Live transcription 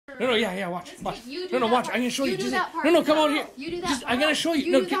No, yeah, watch. You do No, that watch. part. I'm gonna show you. You do Just, that part. no, come out here. You do that just, part. I'm gonna show you.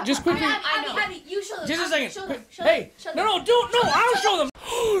 You No, do that just part. quickly. Abby, you show them. Just a second. Show them. Show Hey, them. no, don't. No, I'll show them.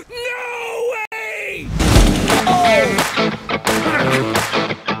 No way!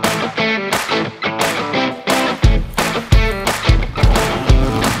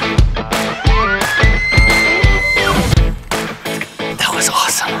 That was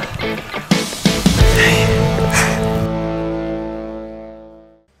awesome.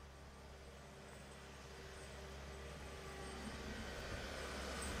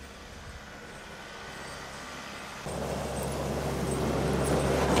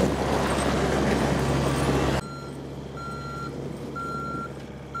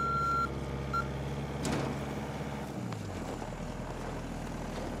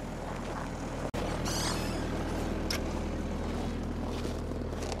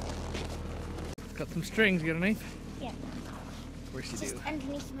 Got some strings. You got a knife? Yeah. Of course you do. Just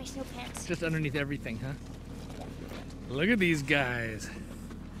underneath my snow pants. Just underneath everything, huh? Look at these guys.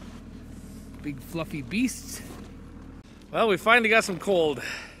 Big fluffy beasts. Well, we finally got some cold.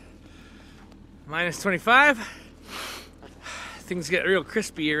 Minus 25. Things get real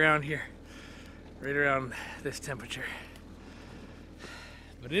crispy around here. Right around this temperature.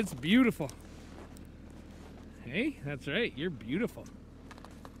 But it's beautiful. Hey, that's right, you're beautiful.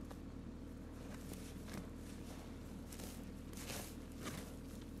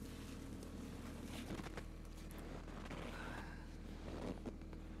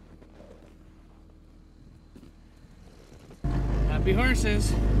 Happy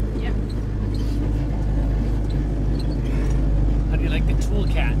horses. Yep. How do you like the tool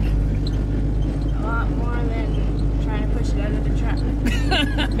cat? A lot more than trying to push it out of the truck.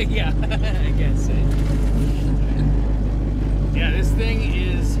 Yeah, I guess so. Yeah, this thing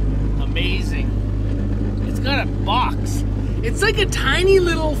is amazing. It's got a box. It's like a tiny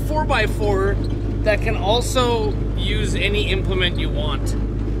little 4x4 that can also use any implement you want.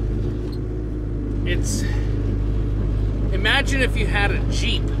 It's... Imagine if you had a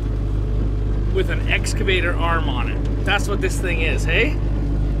Jeep with an excavator arm on it. That's what this thing is, hey?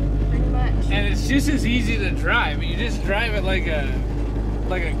 Pretty much. And it's just as easy to drive. You just drive it like a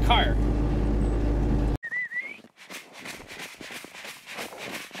car.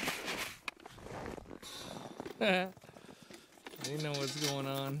 They know what's going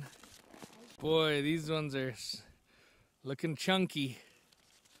on. Boy, these ones are looking chunky.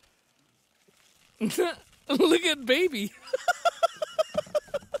 Look at baby.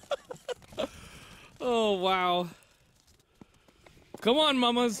 Oh, wow. Come on,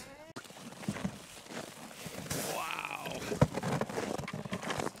 mamas. Wow.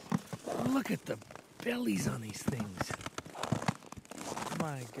 Look at the bellies on these things.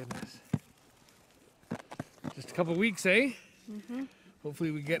 My goodness. Just a couple weeks, eh? Mm-hmm.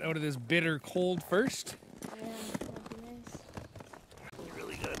 Hopefully we get out of this bitter cold first. Yeah, that'd be nice. You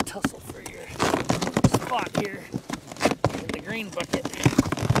really gotta tussle for your spot here in the green bucket.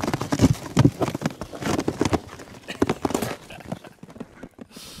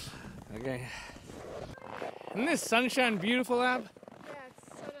 Okay. Isn't this sunshine beautiful, Ab? Yeah,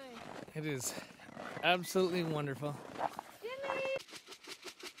 it's so nice. It is absolutely wonderful.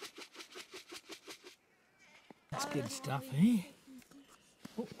 That's good stuff, eh?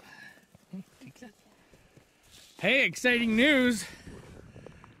 Oh. Hey, exciting news!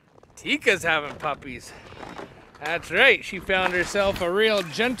 Tika's having puppies. That's right, she found herself a real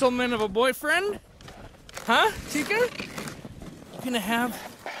gentleman of a boyfriend. Huh, Tika? You're gonna have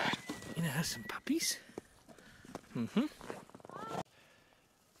some puppies? Mm-hmm.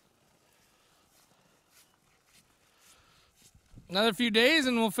 Another few days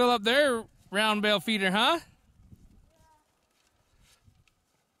and we'll fill up their round bale feeder, huh?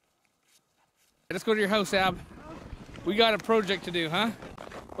 Let's go to your house, Ab. We got a project to do, huh?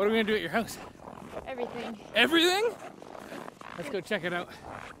 What are we gonna do at your house? Everything. Everything? Let's go check it out.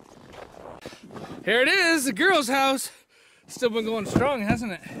 Here it is, the girl's house. Still been going strong,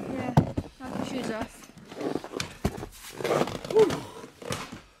 hasn't it? Yeah. Knock your shoes off. Whew.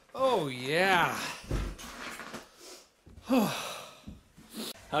 Oh, yeah.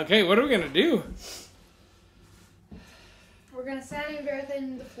 Okay, what are we gonna do? We're gonna sand and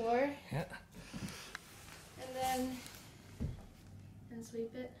earthen the floor. Yeah. And then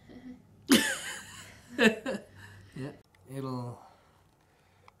sweep it. Yeah, it'll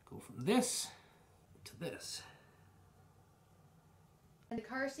go from this to this. And the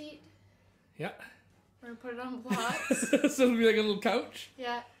car seat, Yeah. we're gonna put it on blocks. So it'll be like a little couch.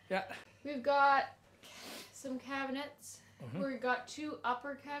 Yeah. Yeah. We've got some cabinets. We've got two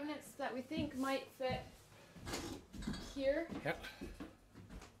upper cabinets that we think might fit here. Yeah.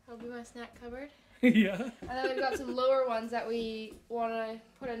 How be my snack cupboard. Yeah. And then we've got some lower ones that we want to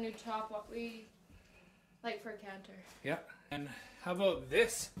put a new top up. We like for a counter. Yeah. And how about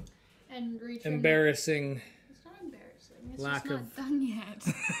this And retrim. embarrassing It's not embarrassing. It's lack just not of... done yet.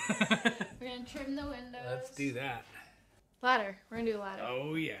 We're gonna trim the windows. Let's do that. Ladder. We're gonna do a ladder.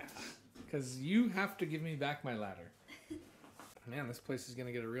 Oh yeah. Because you have to give me back my ladder. Man, this place is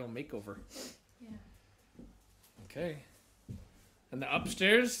gonna get a real makeover. Yeah. Okay. And the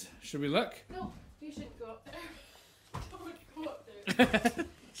upstairs, should we look? No, you should go up there. Don't go up there.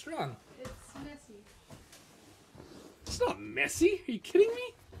 What's wrong? It's messy. It's not messy. Are you kidding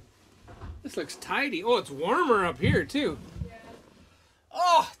me? This looks tidy. Oh, it's warmer up here too. Yeah.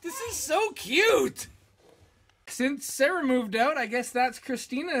 Oh, this is so cute. Since Sarah moved out, I guess that's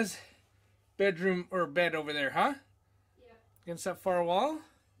Christina's bedroom or bed over there, huh? Yeah. Against that far wall.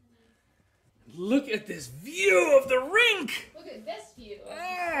 Look at this view of the rink. Look at this view.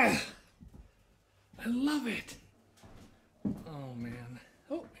 Ah, I love it. Oh man.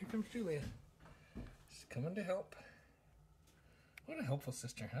 Oh, here comes Julia. She's coming to help. What a helpful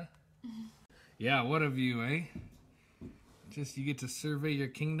sister, huh? Yeah, what a view, eh? Just you get to survey your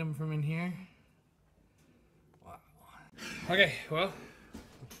kingdom from in here. Wow. Okay, well,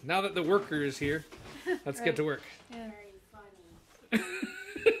 now that the worker is here, let's get to work. Yeah. Very funny.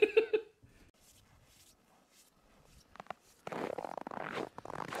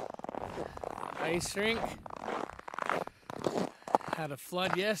 Ice rink. Had a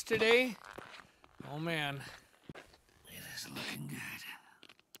flood yesterday. Oh man. It is looking good.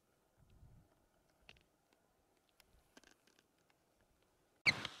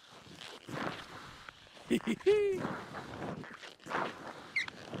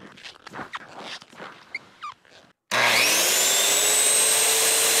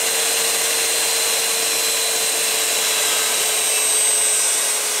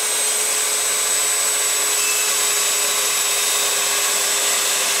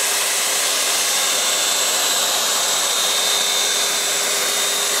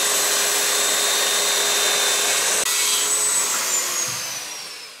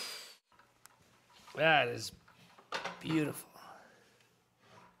 That is beautiful.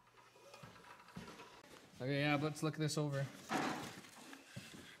 Okay, yeah, let's look this over.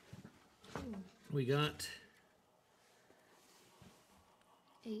 We got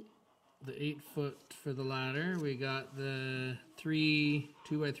 8. the 8 foot for the ladder. We got the 2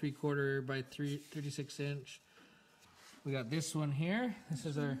 by 3/4 by 36 inch. We got this one here. This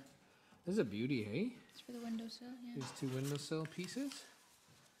is a beauty, hey? It's for the windowsill, yeah. These 2 windowsill pieces.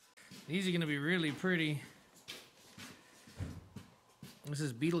 These are gonna be really pretty. This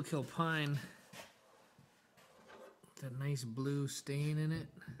is Beetle Kill Pine. That nice blue stain in it.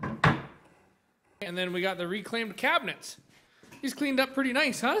 And then we got the reclaimed cabinets. These cleaned up pretty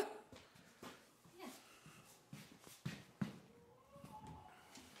nice, huh? Yeah.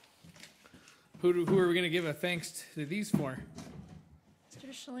 Who are we gonna give a thanks to these for? Mr.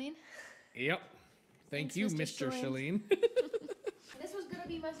 Shalene. Yep. Thank Thanks, you, Mr. Mr. Shalene. This was gonna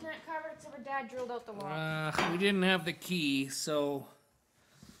be my snack cupboard, except for Dad drilled out the wall. We didn't have the key, so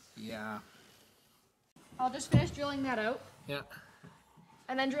yeah. I'll just finish drilling that out, Yeah.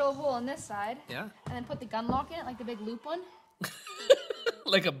 and then drill a hole on this side, Yeah. and then put the gun lock in it, like the big loop one.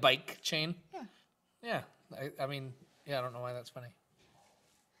 Like a bike chain. Yeah. Yeah. I mean, yeah, I don't know why that's funny.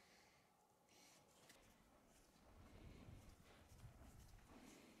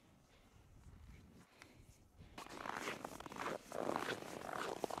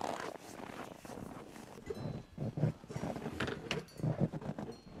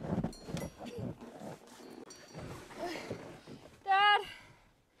 Dad!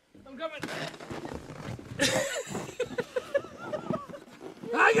 I'm coming.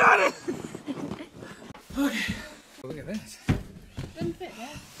 I got it. Okay. Look at this. Didn't fit,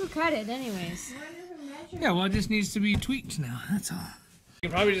 Dad. Who cut it, anyways? Yeah, well, it just needs to be tweaked now. That's all. You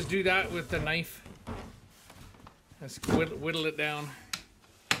can probably just do that with the knife. Just whittle it down.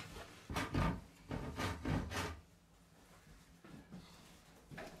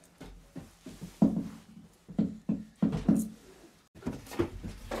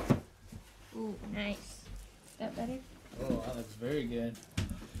 Ooh, nice. Is that better? Oh, that looks very good.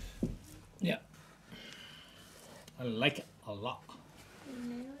 Yeah. I like it a lot.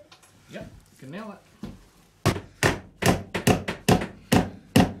 Yep, you can nail it.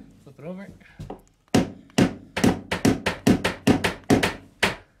 Flip it over.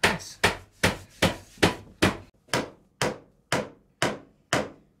 Nice.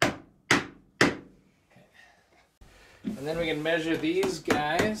 Okay. And then we can measure these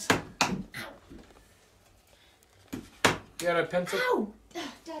guys. You got a pencil? Ow!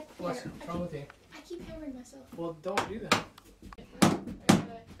 Dad, What's wrong with you? I keep hammering myself. Well, don't do that.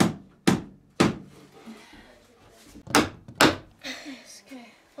 Okay.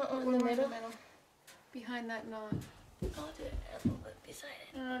 In the middle? Behind that knot. I'll do it a little bit beside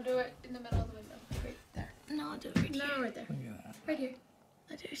it. No, do it in the middle of the window. Right there. No, I'll do it right here. No, right there. Look at that. Right here.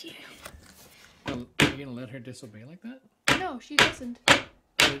 I'll do it here. Are you gonna let her disobey like that? No, she listened.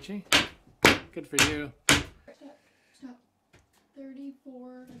 Did she? Good for you. Stop.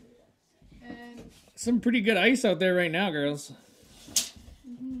 34. And Some pretty good ice out there right now, girls.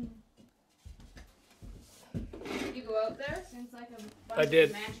 did you go out there? Seems like a I bunch did.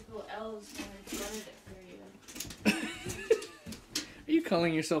 of magical elves wanted it for you. Are you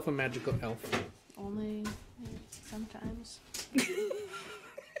calling yourself a magical elf? Only sometimes.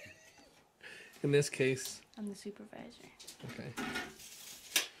 In this case. I'm the supervisor. Okay.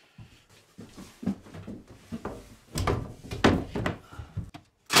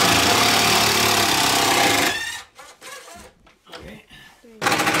 Okay.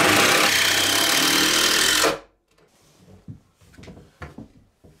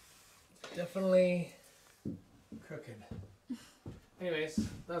 Definitely crooked. Anyways,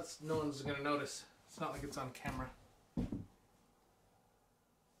 that's no one's gonna notice. It's not like it's on camera.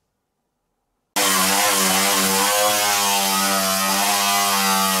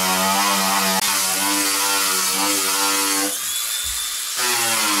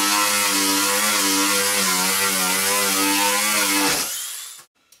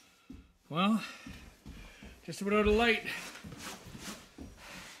 Well, just about out of light.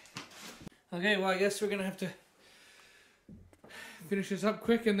 Okay, well, I guess we're gonna have to finish this up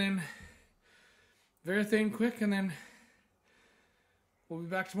quick and then Verathane quick and then we'll be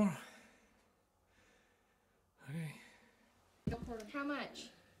back tomorrow. Okay. How much?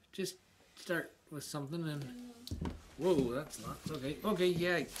 Just start with something and... Whoa, that's lots. Okay, okay,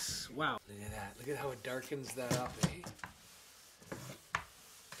 yikes. Wow. Look at that. Look at how it darkens that up, eh?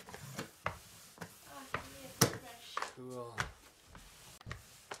 Cool.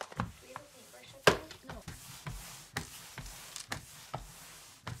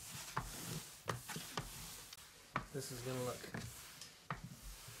 This is gonna look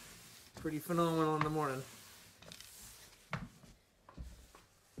pretty phenomenal in the morning.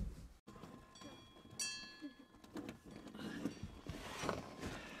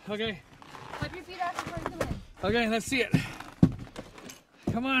 Okay. Wipe your feet off before you come in. Okay, let's see it.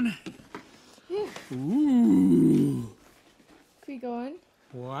 Come on. Ooh. Feet going.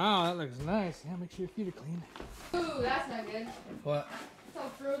 Wow, that looks nice. Yeah, make sure your feet are clean. Ooh, that's not good. What? It's all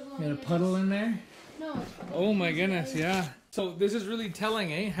frozen on You got a the puddle in there? edges. No, it's Oh my goodness, yeah. So this is really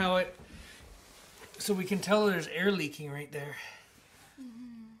telling, eh? How it... So we can tell there's air leaking right there.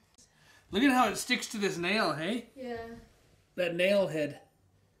 Look at how it sticks to this nail, hey? Yeah. That nail head.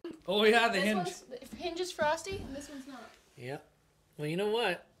 Oh yeah, the hinge. The hinge is frosty, and this one's not. Yeah. Well, you know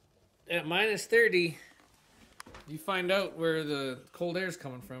what? At minus 30, you find out where the cold air is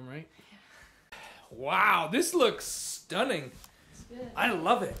coming from, right? Wow, this looks stunning. It's good. I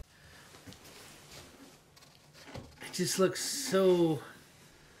love it. It just looks so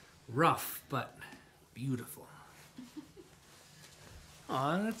rough, but beautiful.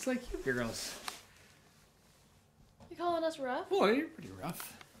 Aw, that's like you girls. You calling us rough? Boy, you're pretty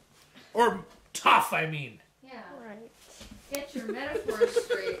rough. Or tough, I mean. Yeah. Right. Get your metaphors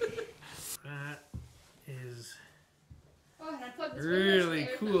straight. That is Oh, and I plugged this really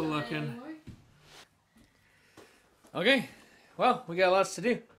window, so cool there's not looking. anymore. okay. Well, we got lots to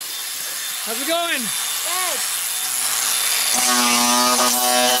do. How's it going?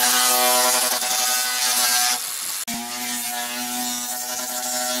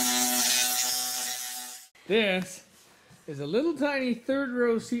 This is a little tiny third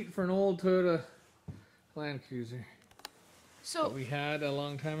row seat for an old Toyota Land Cruiser that So, we had a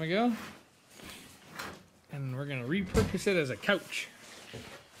long time ago. And we're gonna repurpose it as a couch.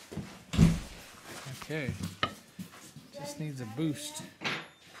 Okay. Just needs a boost.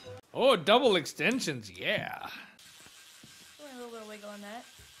 Oh, double extensions, yeah. A little bit of wiggle on that.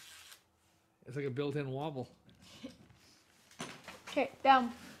 It's like a built-in wobble. okay,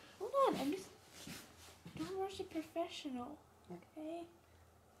 down. Hold on, I'm just... Don't rush a professional, okay?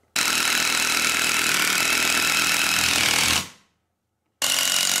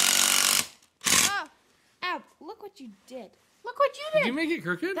 Ah! Ab, look what you did. Look what you Did did. you make it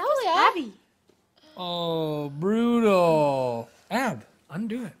crooked? That was Abby. Oh, brutal. Ab,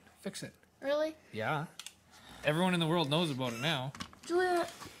 undo it. Fix it. Really? Yeah. Everyone in the world knows about it now. Julia.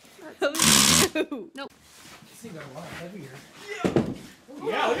 Nope. This thing got a lot heavier.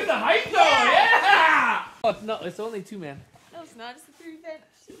 Yeah, look at the height though. Yeah. Oh, no, it's only 2 men. No, it's not. It's the 3 bench.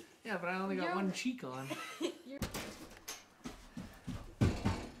 Yeah, but I only got one cheek on.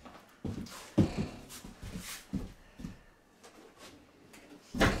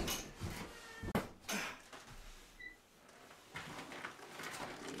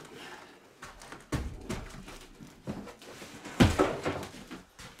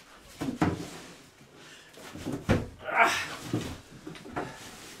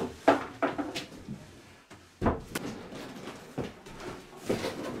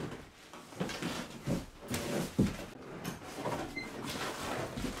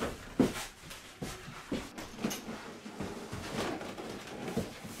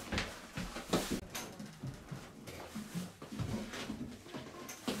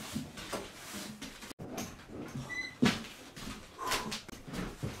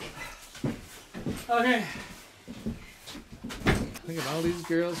 Okay. Look at all these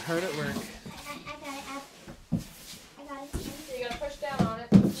girls hard at work. I got it. So you gotta push down on it.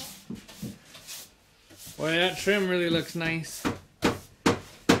 Boy, that trim really looks nice.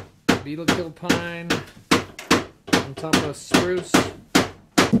 Beetle kill pine on top of spruce.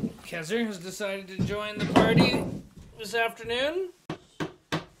 Kaiser has decided to join the party this afternoon.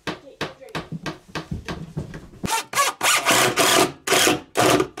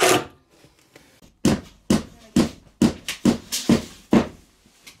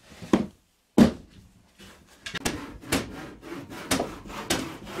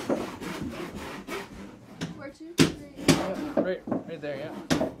 Right there,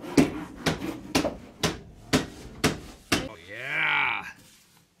 yeah. Oh yeah,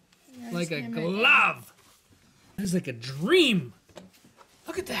 like a glove. It's like a dream.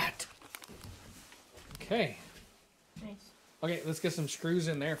 Look at that. Okay. Nice. Okay, let's get some screws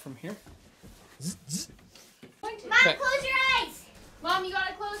in there from here. Mom, Okay. close your eyes. Mom, you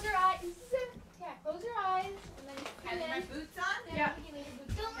gotta close your eyes. Yeah, close your eyes. And then Have come my in. boots on? Yeah. You can leave your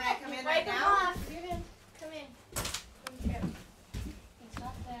boots Don't Can I come in Wipe right them now? off. You're good. Come in. Okay. It's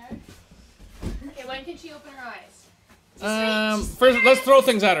not there. Okay, when can she open her eyes? First, let's throw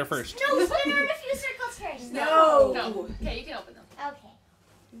things at her first. No, spin around a few circles first. No. No. Okay, you can open them.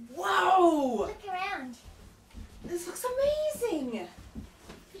 Okay. Whoa! Look around. This looks amazing.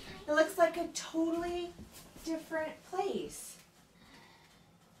 It looks like a totally different place.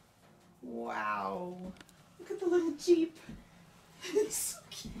 Wow. Look at the little Jeep. It's so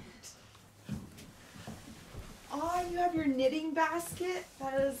cute. Oh, you have your knitting basket?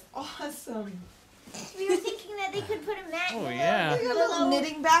 That is awesome. We were thinking that they could put a mat Oh, below. yeah. Look at a little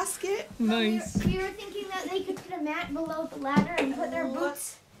knitting basket. Nice. We were thinking that they could put a mat below the ladder and put their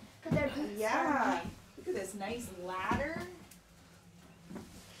boots. Put their boots. Yeah. Look at this nice ladder.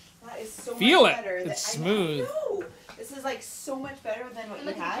 That is so Feel much it. better. It's I smooth. know. This is like so much better than what And you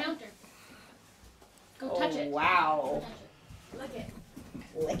look at the had. counter. Go touch it. Wow. Touch it.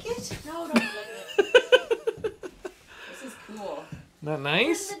 Look it. Lick it? No, don't look it. This is cool. Not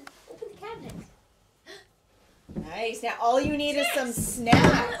nice? Open the cabinet. Nice. Now all you need is some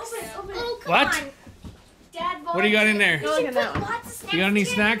snacks. Open. Oh, come What? on. Dad, What do you got in there? We Go look should at put that one. lots of snacks You got any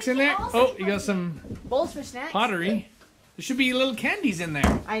together. snacks in We there? can all Oh, sit you one. got some Bowls for snacks. pottery. There should be little candies in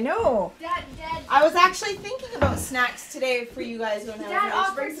there. I know. Dad, I was actually thinking about snacks today for you guys when I was Dad here.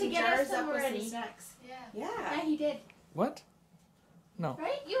 offered Bring to some get us jars some up with already. some snacks. Yeah. Yeah. Yeah, he did. What?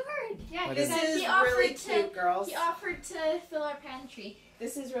 Right? You heard. Yeah, What he is This said is he offered really to. cute, girls. He offered to fill our pantry.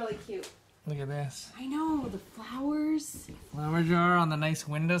 This is really cute. Look at this. I know. The flowers. Flower jar on the nice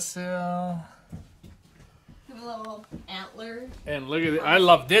windowsill. Have a little antler. And look at it. I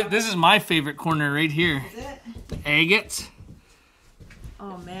love this. This is my favorite corner right here. Is it? The agates.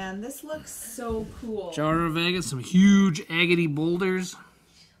 Oh man, this looks so cool. Jar of agates. Some huge agate boulders.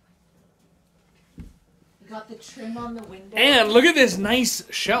 You got the trim on the window. And look at this nice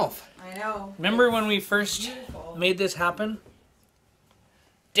shelf. I know. Remember when we first Beautiful. made this happen?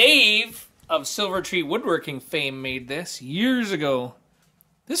 Dave of Silver Tree Woodworking fame made this years ago.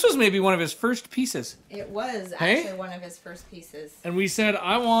 This was maybe one of his first pieces. It was Hey? actually one of his first pieces. And we said,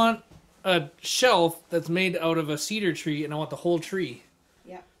 I want a shelf that's made out of a cedar tree and I want the whole tree.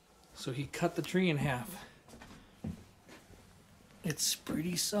 Yep. So he cut the tree in half. It's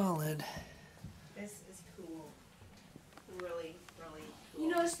pretty solid. This is cool. Really, really cool.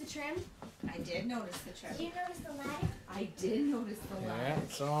 You noticed the trim? I did notice the trim. Did you notice the ladder? I did notice the Yeah, ladder.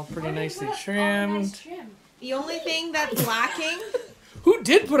 it's all pretty Why did you nicely put up all the trimmed. nice trim? The only thing that's lacking. Who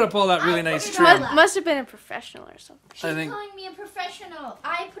did put up all that really I put nice it trim? all up. Must have been a professional or something. She's I think- calling me a professional.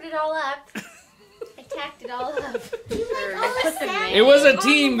 I put it all up. I tacked it all up. Do you Sure. like all the sanding? It was a on the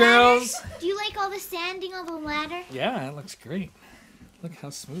team, ladder? girls. Do you like all the sanding on the ladder? Yeah, it looks great. Look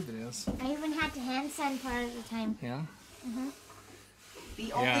how smooth it is. I even had to hand sand part of the time. Yeah.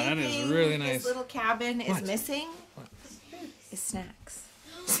 The only that is thing really nice. this little cabin is What? missing is snacks.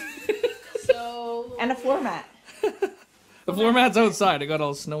 So. And a floor mat. The floor mat's outside. It got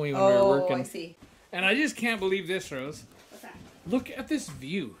all snowy when we were working. I see. And I just can't believe this, Rose. What's that? Look at this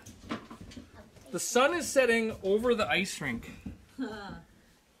view. The sun is setting over the ice rink.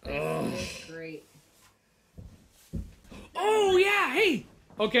 That's great. Oh, yeah, hey!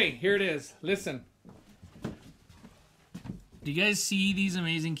 Okay, here it is. Listen. Do you guys see these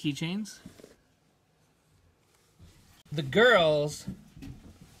amazing keychains? The girls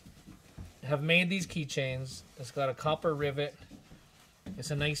have made these keychains. It's got a copper rivet.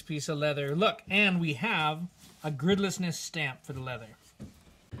 It's a nice piece of leather. Look, and we have a gridlessness stamp for the leather.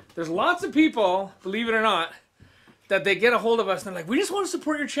 There's lots of people, believe it or not, that they get a hold of us and they're like, we just want to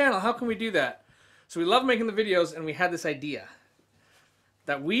support your channel. How can we do that? So we love making the videos, and we had this idea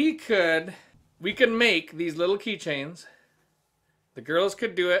that we could make these little keychains. The girls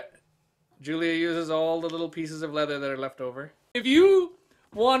could do it. Julia uses all the little pieces of leather that are left over. If you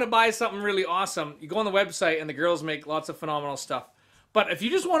want to buy something really awesome, you go on the website and the girls make lots of phenomenal stuff. But if you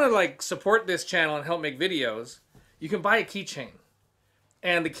just want to like support this channel and help make videos, you can buy a keychain.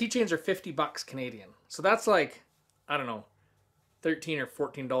 And the keychains are $50 Canadian. So that's like, I don't know, $13 or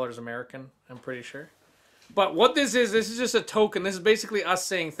 $14 American, I'm pretty sure. But what this is just a token. This is basically us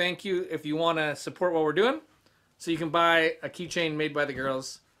saying thank you if you want to support what we're doing. So you can buy a keychain made by the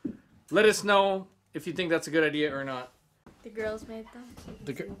girls. Let us know if you think that's a good idea or not. The girls made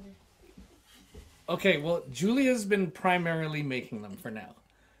them. Okay, well, Julia's been primarily making them for now.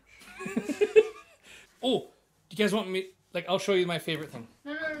 Oh, do you guys want me... Like, I'll show you my favorite thing.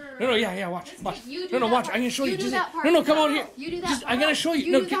 No, yeah, watch. You do No, that watch. part. I'm gonna show you. You do Just, that part. no, come on here. You do that Just, part. I'm gonna show you.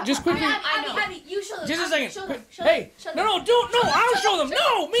 You No, do that just part. quickly. Abby, you show them. Just a second. Show them. Show Hey, them. no, don't. No, I'll show them.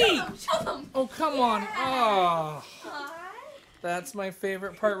 No, me. Show them. Oh, come on. Oh, that's my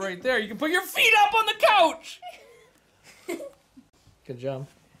favorite part right there. You can put your feet up on the couch. Good job.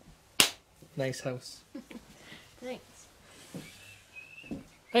 Nice house. Thanks.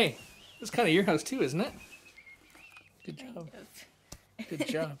 Hey, this is kind of your house too, isn't it? Good job. Good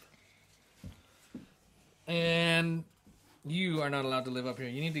job. And you are not allowed to live up here.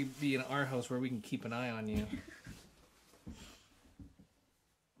 You need to be in our house where we can keep an eye on you.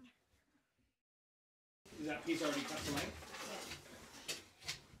 Is that piece already cut to length?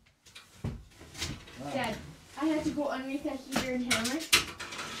 Dad, I had to go underneath that heater and hammer,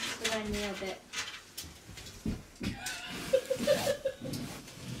 but I nailed it.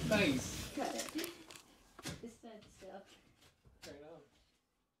 Nice.